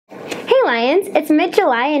Lions! It's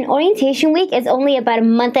mid-July and orientation week is only about a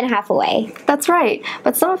month and a half away. That's right,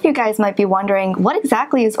 but some of you guys might be wondering, what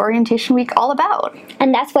exactly is orientation week all about?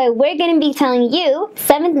 And that's why we're going to be telling you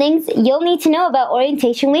 7 things you'll need to know about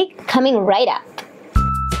orientation week coming right up.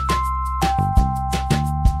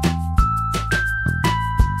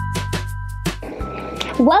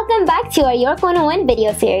 Welcome back to our York 101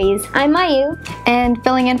 video series. I'm Mayu. And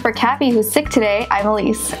filling in for Cappy, who's sick today, I'm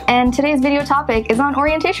Elise. And today's video topic is on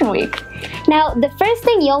orientation week. Now, the first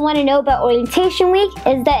thing you'll want to know about orientation week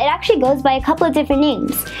is that it actually goes by a couple of different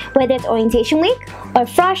names, whether it's orientation week, or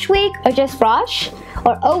Frosh week, or just Frosh,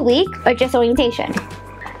 or O week, or just orientation.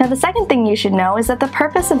 Now, the second thing you should know is that the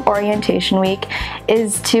purpose of orientation week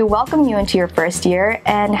is to welcome you into your first year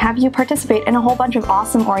and have you participate in a whole bunch of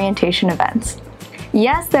awesome orientation events.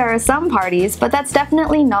 Yes, there are some parties, but that's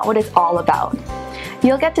definitely not what it's all about.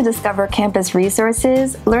 You'll get to discover campus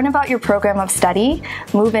resources, learn about your program of study,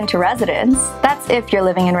 move into residence, that's if you're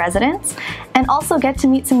living in residence, and also get to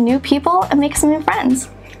meet some new people and make some new friends.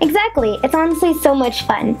 Exactly, it's honestly so much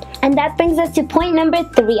fun. And that brings us to point number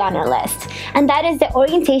 3 on our list, and that is that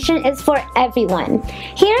orientation is for everyone.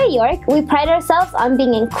 Here at York, we pride ourselves on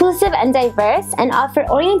being inclusive and diverse and offer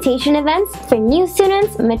orientation events for new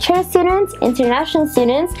students, mature students, international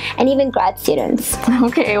students, and even grad students.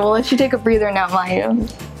 Okay, we'll let you take a breather now,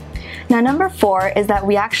 Mayu. Now, number 4 is that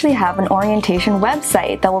we actually have an orientation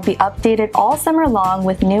website that will be updated all summer long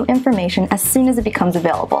with new information as soon as it becomes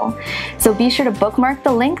available. So be sure to bookmark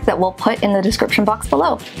the link that we'll put in the description box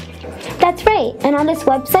below. That's right, and on this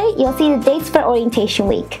website, you'll see the dates for orientation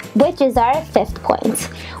week, which is our 5th point.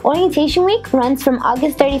 Orientation week runs from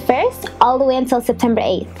August 31st all the way until September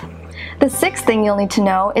 8th. The 6th thing you'll need to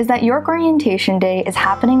know is that York Orientation Day is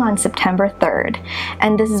happening on September 3rd,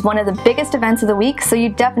 and this is one of the biggest events of the week, so you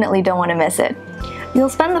definitely don't want to miss it. You'll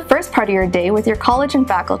spend the first part of your day with your college and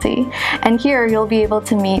faculty, and here you'll be able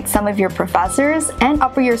to meet some of your professors and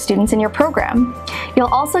upper year students in your program.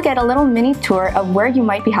 You'll also get a little mini tour of where you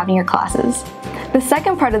might be having your classes. The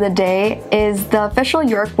second part of the day is the official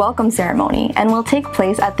York welcome ceremony and will take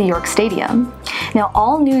place at the York Stadium. Now,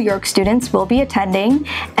 all new York students will be attending,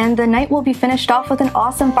 and the night will be finished off with an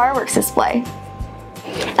awesome fireworks display.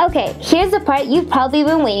 Okay, here's the part you've probably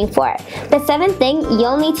been waiting for. The 7th thing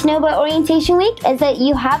you'll need to know about orientation week is that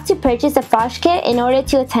you have to purchase a Frosh kit in order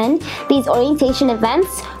to attend these orientation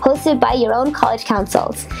events hosted by your own college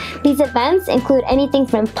councils. These events include anything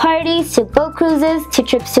from parties to boat cruises to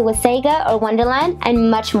trips to Wasaga or Wonderland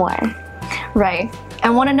and much more. Right.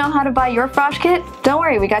 And want to know how to buy your Frosh kit? Don't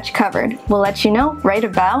worry, we got you covered. We'll let you know right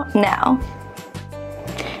about now.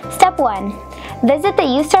 Step 1. Visit the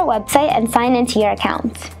USTAR website and sign into your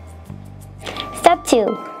account. Step 2.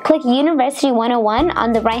 Click University 101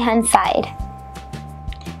 on the right-hand side.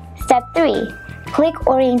 Step 3. Click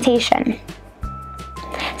Orientation.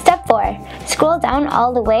 Step 4. Scroll down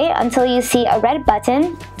all the way until you see a red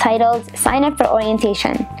button titled Sign Up for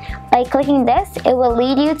Orientation. By clicking this, it will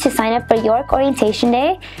lead you to sign up for York Orientation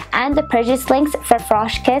Day and the purchase links for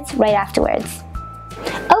Frosh kits right afterwards.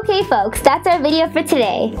 Okay folks, that's our video for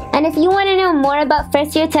today. And if you want to know more about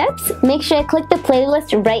first year tips, make sure to click the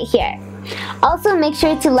playlist right here. Also, make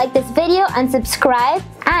sure to like this video and subscribe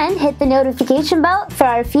and hit the notification bell for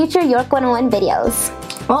our future York 101 videos.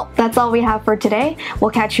 Well, that's all we have for today.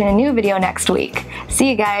 We'll catch you in a new video next week. See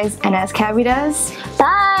you guys, and as Cabby does,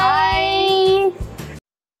 Bye!